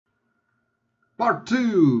Part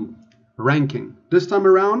 2, ranking. This time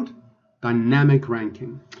around, dynamic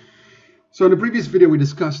ranking. So in the previous video we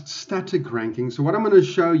discussed static ranking. So what I'm going to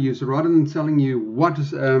show you, so rather than telling you what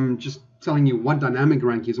dynamic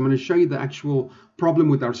ranking is, I'm going to show you the actual problem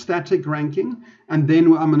with our static ranking, and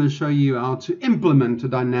then I'm going to show you how to implement a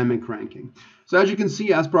dynamic ranking. So as you can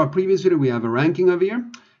see, as per our previous video, we have a ranking over here.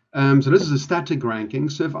 So this is a static ranking.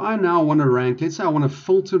 So if I now want to rank, let's say I want to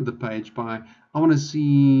filter the page by, I want to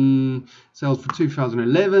see sales for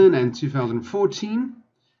 2011 and 2014,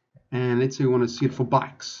 and let's say we want to see it for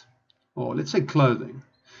bikes, or let's say clothing.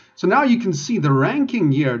 So now you can see the ranking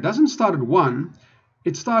here doesn't start at 1.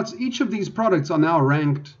 It starts, each of these products are now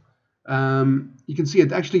ranked. You can see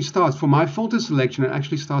it actually starts, for my filter selection, it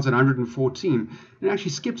actually starts at 114. It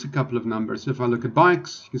actually skips a couple of numbers. So if I look at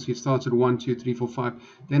bikes, you can see it starts at 1, 2, 3, 4, 5.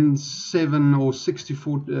 Then 7 or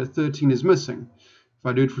 64, 13 is missing. If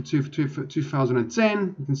I do it for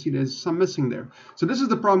 2010, you can see there's some missing there. So this is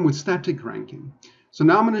the problem with static ranking. So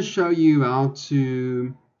now I'm going to show you how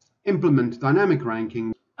to implement dynamic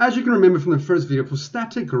ranking. As you can remember from the first video, for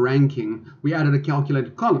static ranking, we added a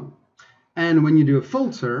calculated column. And when you do a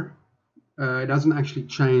filter, it doesn't actually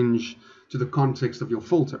change to the context of your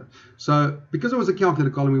filter. So because it was a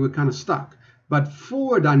calculated column, we were kind of stuck. But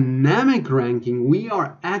for dynamic ranking, we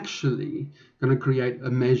are actually going to create a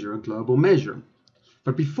measure, a global measure.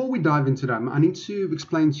 But before we dive into that, I need to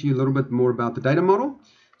explain to you a little bit more about the data model,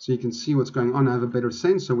 so you can see what's going on, have a better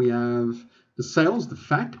sense. So we have the sales, the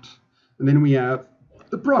fact, and then we have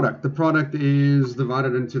the product. The product is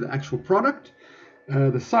divided into the actual product,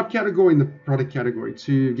 the subcategory, and the product category.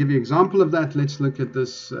 To give you an example of that, let's look at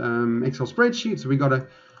this Excel spreadsheet. So we got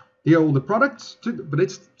here all the products, but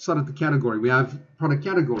let's start at the category. We have product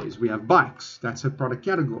categories. We have bikes. That's a product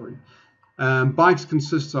category. Bikes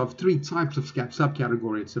consists of 3 types of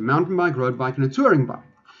subcategories. It's a mountain bike, road bike, and a touring bike.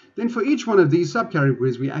 Then for each one of these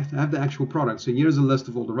subcategories, we have the actual product. So here's a list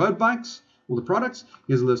of all the road bikes, all the products.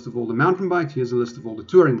 Here's a list of all the mountain bikes. Here's a list of all the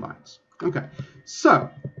touring bikes. Okay, so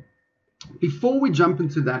before we jump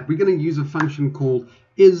into that, we're going to use a function called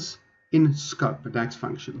isInScope, a DAX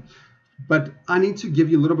function. But I need to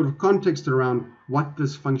give you a little bit of context around what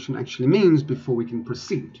this function actually means before we can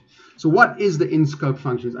proceed. So what is the InScope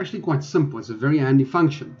function? It's actually quite simple. It's a very handy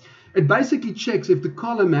function. It basically checks if the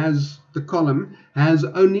column has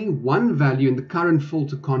only one value in the current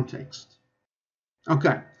filter context.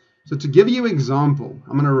 Okay, so to give you an example,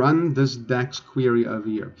 I'm going to run this DAX query over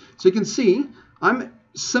here. So you can see I'm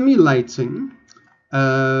simulating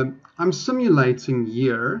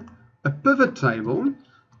here a pivot table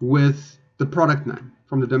with the product name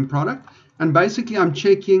from the dim product, and basically I'm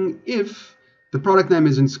checking if the product name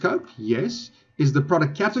is in scope, yes. Is the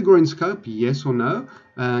product category in scope, yes or no?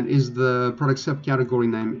 And is the product subcategory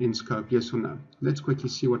name in scope, yes or no? Let's quickly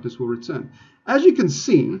see what this will return. As you can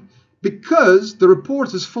see, because the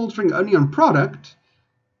report is filtering only on product,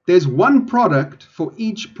 there's one product for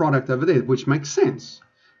each product over there, which makes sense.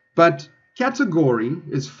 But category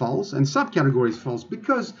is false and subcategory is false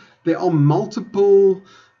because there are multiple,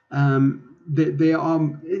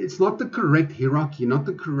 it's not the correct hierarchy, not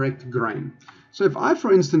the correct grain. So if I,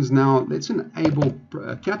 for instance, now let's enable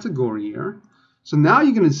category here. So now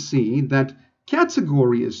you're going to see that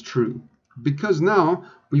category is true because now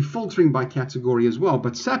we're filtering by category as well,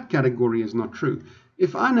 but subcategory is not true.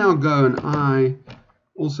 If I now go and I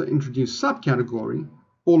also introduce subcategory,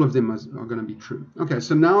 all of them are going to be true. Okay,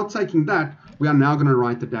 so now taking that, we are now going to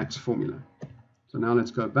write the DAX formula. So now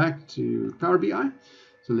let's go back to Power BI.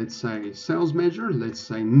 So let's say sales measure, let's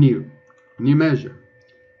say new measure.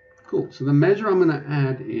 Cool, so the measure I'm going to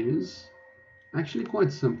add is actually quite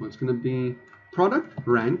simple. It's going to be product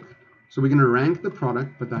rank. So we're going to rank the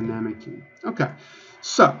product, but dynamically. Okay,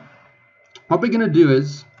 so what we're going to do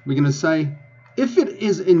is we're going to say if it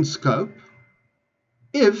is in scope,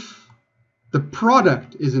 if the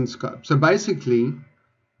product is in scope. So basically,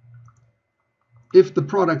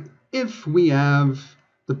 if we have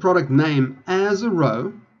the product name as a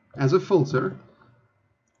row, as a filter,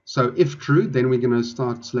 so if true, then we're going to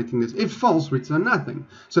start selecting this. If false, return nothing.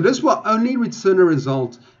 So this will only return a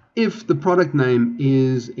result if the product name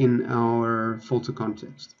is in our filter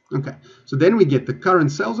context. Okay, so then we get the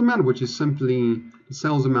current sales amount, which is simply the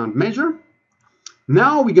sales amount measure.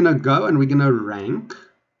 Now we're going to go and we're going to rank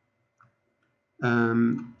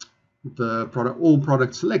the product, all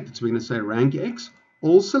products selected. So we're going to say rank X,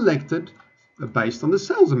 all selected based on the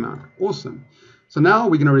sales amount. Awesome. So now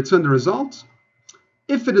we're going to return the result.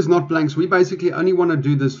 If it is not blank, so we basically only want to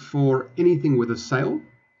do this for anything with a sale,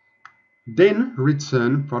 then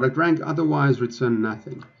return product rank, otherwise return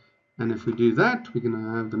nothing. And if we do that, we're going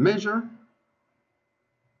to have the measure.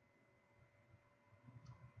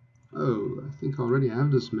 Oh, I think I already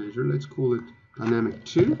have this measure. Let's call it dynamic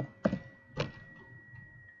 2.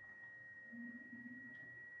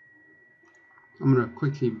 I'm going to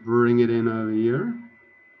quickly bring it in over here.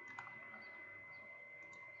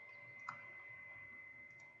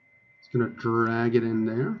 It's going to drag it in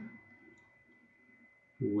there.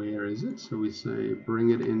 Where is it? So we say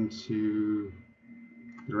bring it into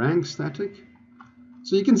the rank static.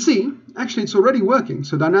 So you can see, actually it's already working.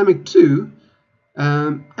 So dynamic 2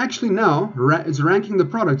 actually now it's ranking the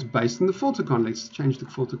products based on the filter context. Let's change the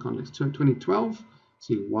filter context to 2012.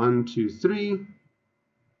 See 1, 2, 3.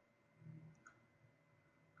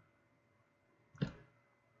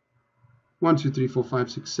 One, 2, 3, 4,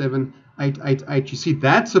 5, 6, 7, 8, 8, 8. You see,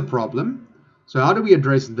 that's a problem. So how do we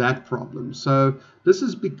address that problem? So this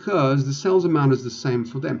is because the cells amount is the same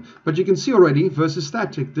for them. But you can see already, versus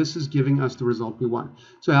static, this is giving us the result we want.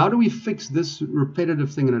 So how do we fix this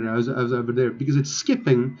repetitive thing in it over there? Because it's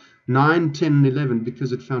skipping 9, 10, and 11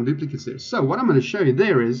 because it found duplicates there. So what I'm going to show you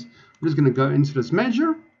there is, I'm just going to go into this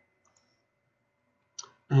measure.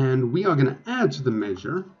 And we are going to add to the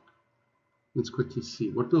measure. Let's quickly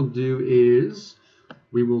see. What we'll do is,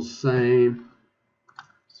 we will say,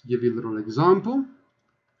 to give you a little example,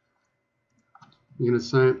 you're going to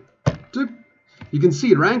say, you can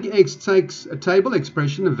see rank X takes a table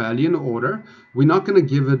expression, a value, and an order. We're not going to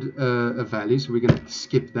give it a value, so we're going to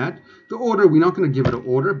skip that. The order, we're not going to give it an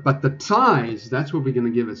order, but the ties, that's what we're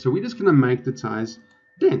going to give it. So we're just going to make the ties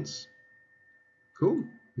dense. Cool.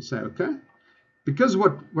 You say, okay. Because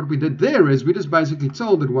what we did there is we just basically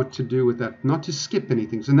told it what to do with that, not to skip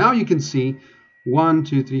anything. So now you can see 1,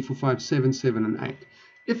 2, 3, 4, 5, 7, 7, and 8.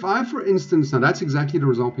 If I, for instance, now that's exactly the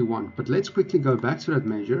result we want, but let's quickly go back to that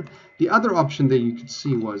measure. The other option there you could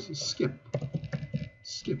see was skip.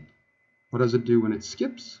 Skip. What does it do when it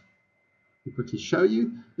skips? I'll quickly show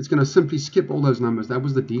you. It's going to simply skip all those numbers. That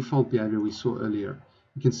was the default behavior we saw earlier.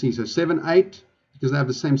 You can see, so 7, 8, because they have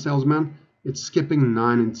the same cells amount, it's skipping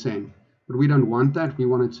 9 and 10. But we don't want that. We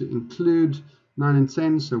want it to include 9 and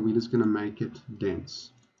 10, so we're just going to make it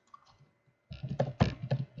dense.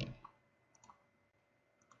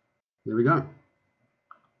 There we go.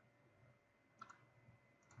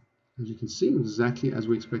 As you can see, exactly as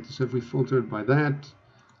we expected. So if we filter it by that,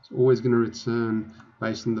 it's always going to return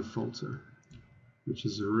based on the filter, which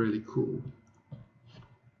is really cool.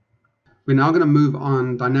 We're now going to move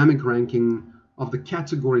on dynamic ranking of the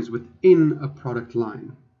categories within a product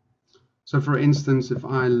line. So for instance, if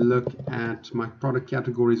I look at my product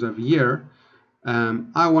categories over here,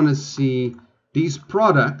 I want to see these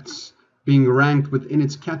products being ranked within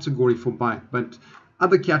its category for bike, but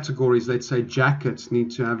other categories, let's say jackets,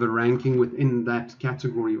 need to have a ranking within that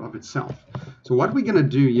category of itself. So what we're going to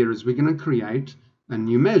do here is we're going to create a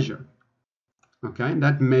new measure. Okay, and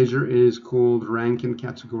that measure is called rank in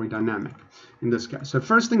category dynamic in this case. So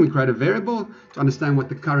first thing, we create a variable to understand what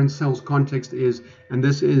the current cell's context is, and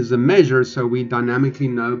this is a measure, so we dynamically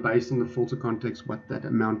know based on the filter context what that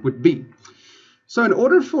amount would be. So in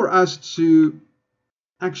order for us to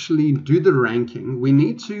actually do the ranking, we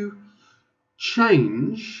need to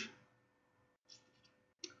change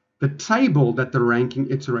the table that the ranking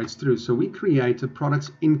iterates through. So we create a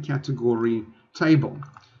products in category table.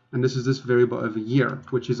 And this is this variable over here,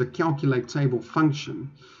 which is a calculate table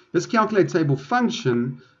function. This calculate table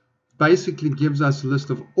function basically gives us a list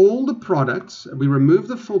of all the products. We remove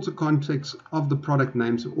the filter context of the product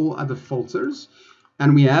names, all other filters,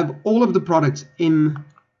 and we have all of the products in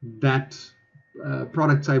that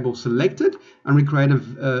product table selected, and we create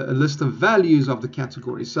a list of values of the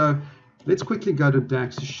category. So let's quickly go to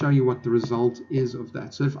DAX to show you what the result is of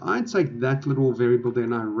that. So if I take that little variable there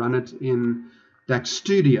and I run it in DAX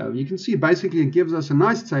Studio, you can see basically it gives us a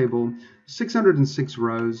nice table, 606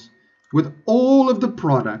 rows with all of the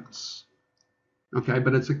products. Okay,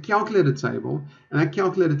 but it's a calculated table, and that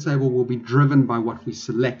calculated table will be driven by what we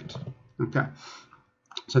select. Okay,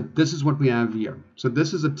 so this is what we have here. So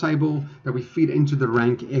this is a table that we feed into the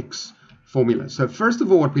rank X formula. So first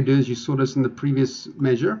of all, what we do is, you saw this in the previous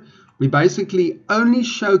measure, we basically only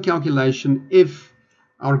show calculation if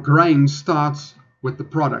our grain starts with the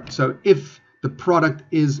product. So if the product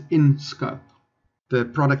is in scope, the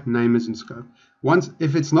product name is in scope.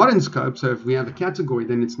 If it's not in scope, so if we have a category,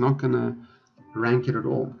 then it's not going to rank it at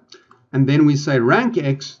all. And then we say rank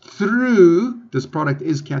X through this product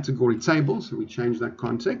is category table. So we change that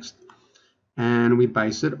context and we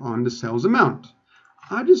base it on the sales amount.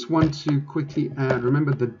 I just want to quickly add,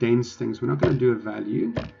 remember the dense things. We're not going to do a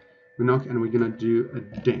value. We're going to do a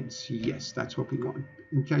dense. Yes, that's what we want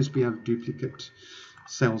in case we have duplicate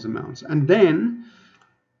sales amounts. And then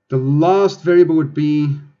the last variable would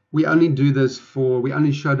be we only do this we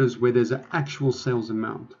only show this where there's an actual sales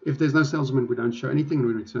amount. If there's no sales amount, we don't show anything and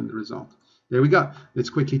we return the result. There we go. Let's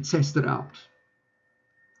quickly test it out.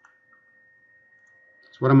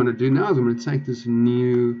 So what I'm going to do now is I'm going to take this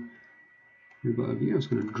new over here. I'm just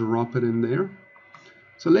going to drop it in there.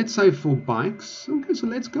 So let's say for bikes. Okay, so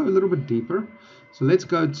let's go a little bit deeper. So let's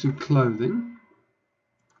go to clothing.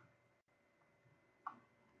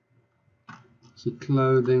 So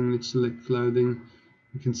clothing, let's select clothing.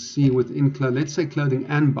 You can see within clothing, let's say clothing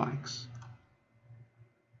and bikes.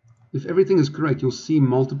 If everything is correct, you'll see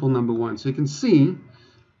multiple number ones. So you can see,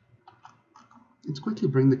 let's quickly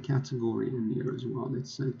bring the category in here as well.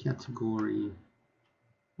 Let's say category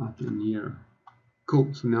up in here.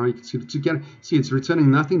 Cool. So now you can see the together. See, it's returning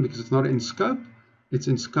nothing because it's not in scope. It's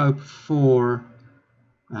in scope for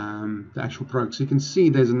the actual product. So you can see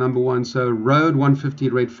there's a number one. So road 150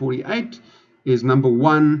 red 48 is number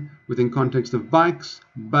one within context of bikes,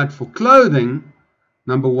 but for clothing,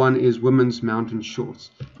 number one is women's mountain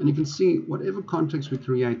shorts. And you can see whatever context we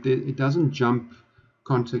create, it doesn't jump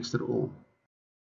context at all.